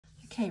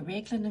Okay,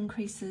 raglan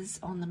increases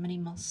on the mini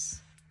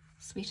moss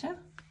sweater.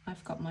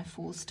 I've got my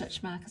 4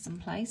 stitch markers in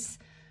place.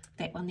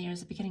 That one there is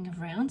the beginning of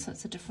round, so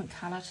it's a different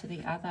colour to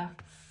the other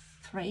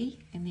 3,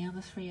 and the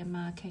other 3 are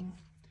marking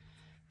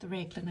the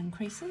raglan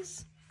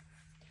increases.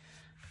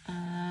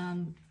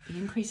 The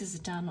increases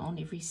are done on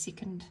every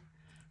second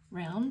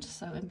round,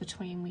 so in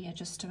between we are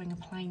just doing a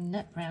plain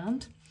knit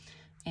round,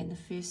 and the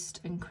first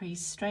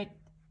increase straight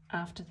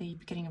after the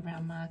beginning of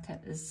round marker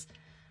is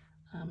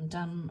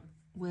done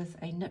with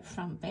a knit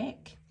front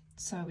back.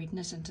 So we'd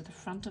knit into the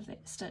front of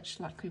that stitch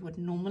like we would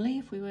normally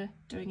if we were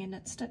doing a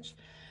knit stitch,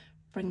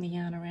 bring the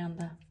yarn around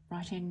the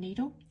right hand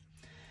needle,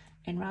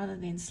 and rather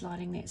than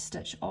sliding that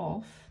stitch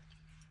off,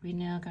 we're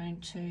now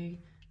going to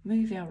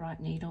move our right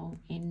needle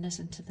and knit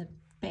into the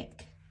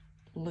back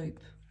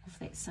loop of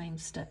that same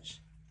stitch,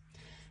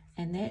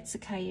 and that's a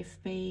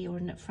KFB or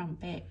a knit front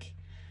back,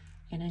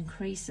 and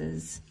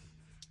increases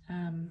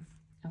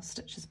our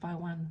stitches by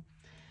 1.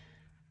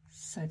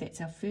 So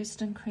that's our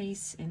first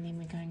increase, and then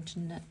we're going to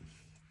knit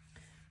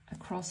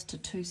across to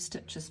 2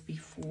 stitches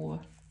before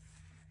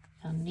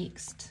our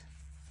next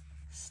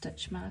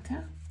stitch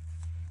marker.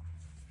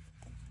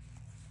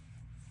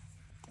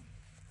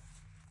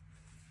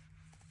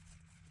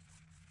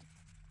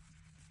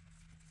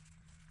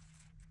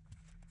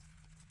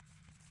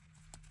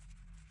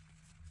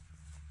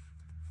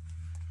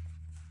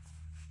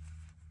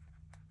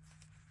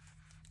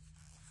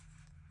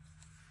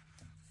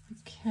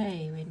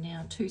 Okay, we're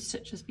now 2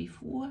 stitches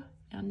before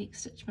our next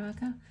stitch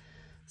marker,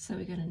 so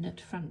we're going to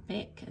knit front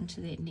back into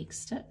that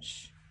next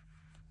stitch,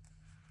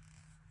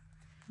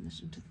 knit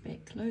into the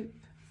back loop,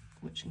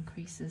 which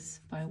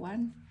increases by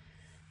 1,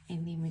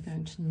 and then we're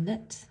going to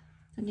knit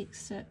the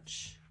next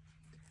stitch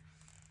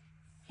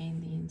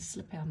and then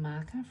slip our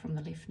marker from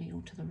the left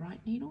needle to the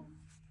right needle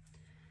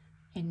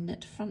and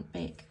knit front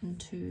back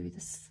into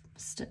the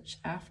stitch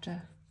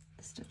after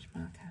the stitch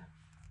marker.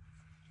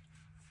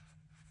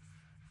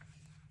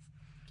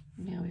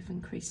 Now we've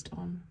increased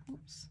on,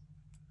 oops,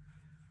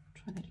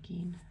 try that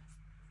again,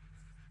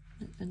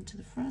 knit into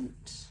the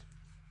front,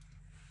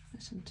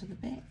 knit into the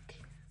back.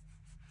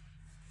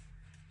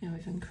 Now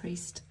we've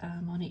increased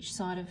on each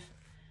side of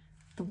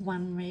the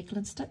 1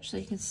 raglan stitch, so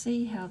you can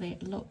see how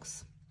that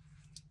looks.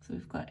 So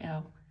we've got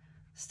our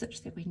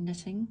stitch that we're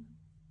knitting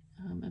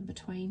in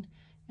between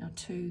our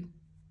 2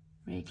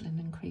 raglan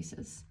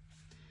increases.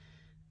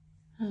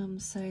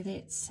 So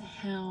that's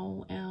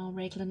how our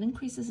raglan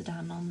increases are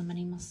done on the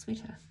mini moss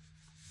sweater.